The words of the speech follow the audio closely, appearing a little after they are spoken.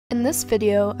In this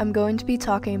video, I'm going to be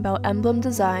talking about emblem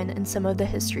design and some of the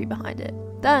history behind it.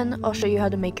 Then, I'll show you how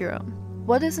to make your own.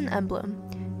 What is an emblem?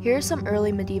 Here are some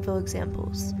early medieval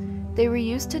examples. They were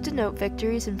used to denote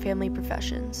victories in family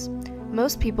professions.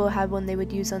 Most people had one they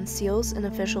would use on seals and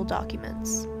official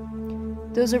documents.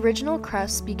 Those original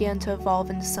crests began to evolve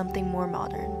into something more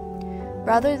modern.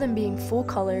 Rather than being full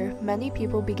color, many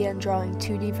people began drawing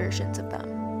 2D versions of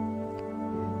them.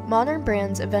 Modern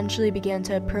brands eventually began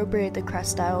to appropriate the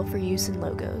crest style for use in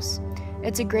logos.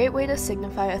 It's a great way to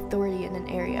signify authority in an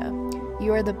area.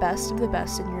 You are the best of the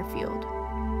best in your field.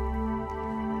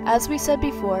 As we said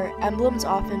before, emblems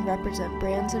often represent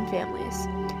brands and families.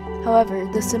 However,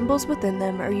 the symbols within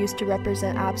them are used to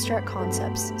represent abstract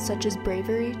concepts such as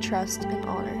bravery, trust, and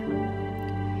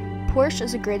honor. Porsche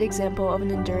is a great example of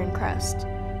an enduring crest.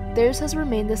 Theirs has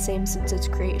remained the same since its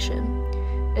creation.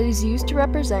 It is used to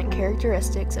represent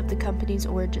characteristics of the company's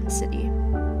origin city.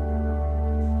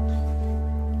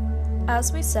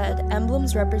 As we said,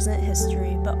 emblems represent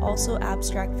history, but also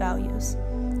abstract values.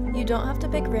 You don't have to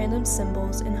pick random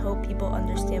symbols and hope people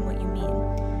understand what you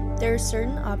mean. There are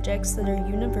certain objects that are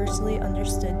universally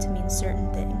understood to mean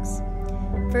certain things.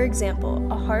 For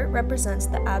example, a heart represents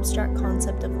the abstract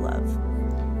concept of love.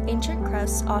 Ancient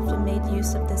crests often made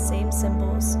use of the same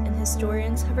symbols, and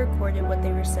historians have recorded what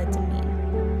they were said to mean.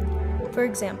 For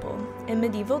example, in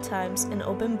medieval times, an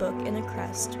open book in a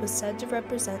crest was said to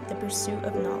represent the pursuit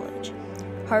of knowledge.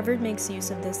 Harvard makes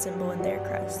use of this symbol in their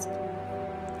crest.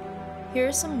 Here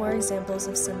are some more examples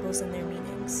of symbols and their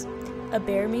meanings. A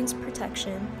bear means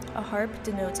protection, a harp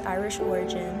denotes Irish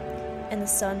origin, and the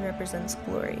sun represents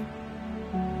glory.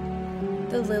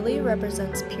 The lily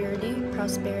represents purity,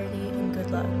 prosperity, and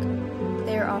good luck.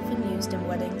 They are often used in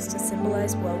weddings to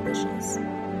symbolize well wishes.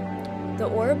 The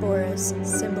Ouroboros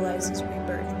symbolizes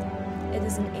rebirth. It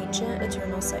is an ancient,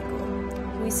 eternal cycle.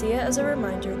 We see it as a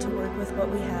reminder to work with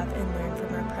what we have and learn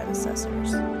from our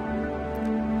predecessors.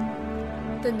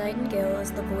 The nightingale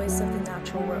is the voice of the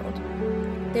natural world.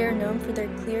 They are known for their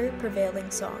clear, prevailing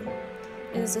song.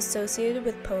 It is associated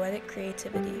with poetic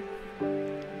creativity.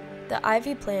 The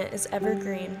ivy plant is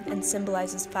evergreen and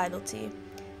symbolizes fidelity.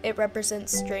 It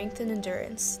represents strength and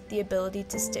endurance, the ability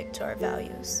to stick to our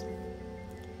values.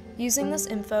 Using this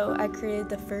info, I created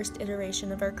the first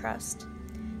iteration of our crest.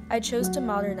 I chose to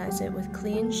modernize it with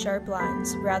clean, sharp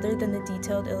lines rather than the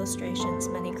detailed illustrations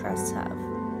many crests have.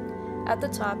 At the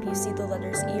top, you see the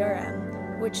letters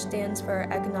ERM, which stands for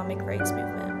our Economic Rights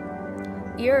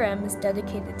Movement. ERM is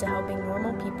dedicated to helping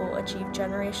normal people achieve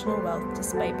generational wealth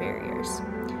despite barriers.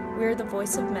 We are the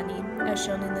voice of many, as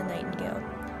shown in the nightingale.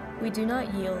 We do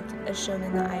not yield, as shown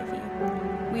in the ivy.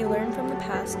 We learn from the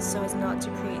past so as not to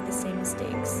create the same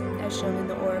mistakes, as shown in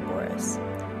the Ouroboros.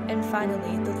 And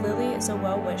finally, the lily is a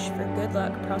well-wish for good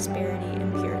luck, prosperity,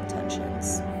 and pure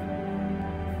intentions.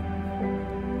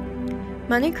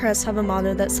 Many crests have a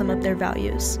motto that sum up their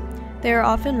values. They are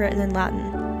often written in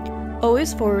Latin.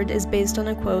 Always Forward is based on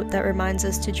a quote that reminds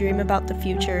us to dream about the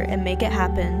future and make it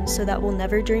happen so that we'll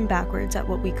never dream backwards at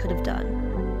what we could have done.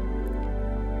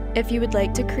 If you would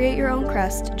like to create your own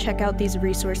crest, check out these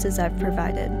resources I've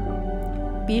provided.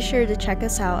 Be sure to check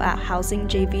us out at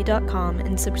housingjv.com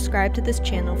and subscribe to this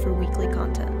channel for weekly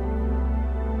content.